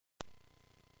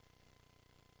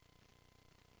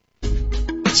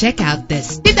Check out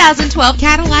this 2012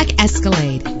 Cadillac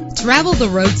Escalade. Travel the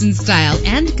roads in style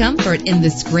and comfort in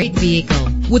this great vehicle.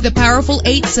 With a powerful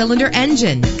 8-cylinder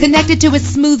engine connected to a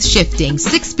smooth shifting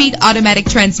 6-speed automatic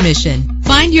transmission.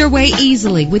 Find your way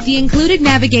easily with the included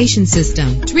navigation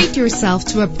system. Treat yourself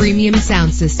to a premium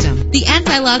sound system. The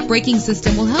anti-lock braking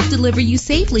system will help deliver you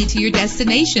safely to your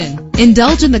destination.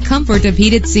 Indulge in the comfort of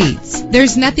heated seats.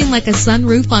 There's nothing like a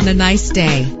sunroof on a nice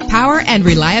day. Power and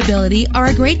reliability are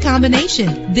a great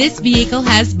combination. This vehicle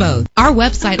has both. Our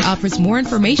website offers more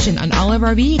information on all of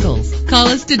our vehicles. Call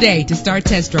us today to start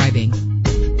test driving.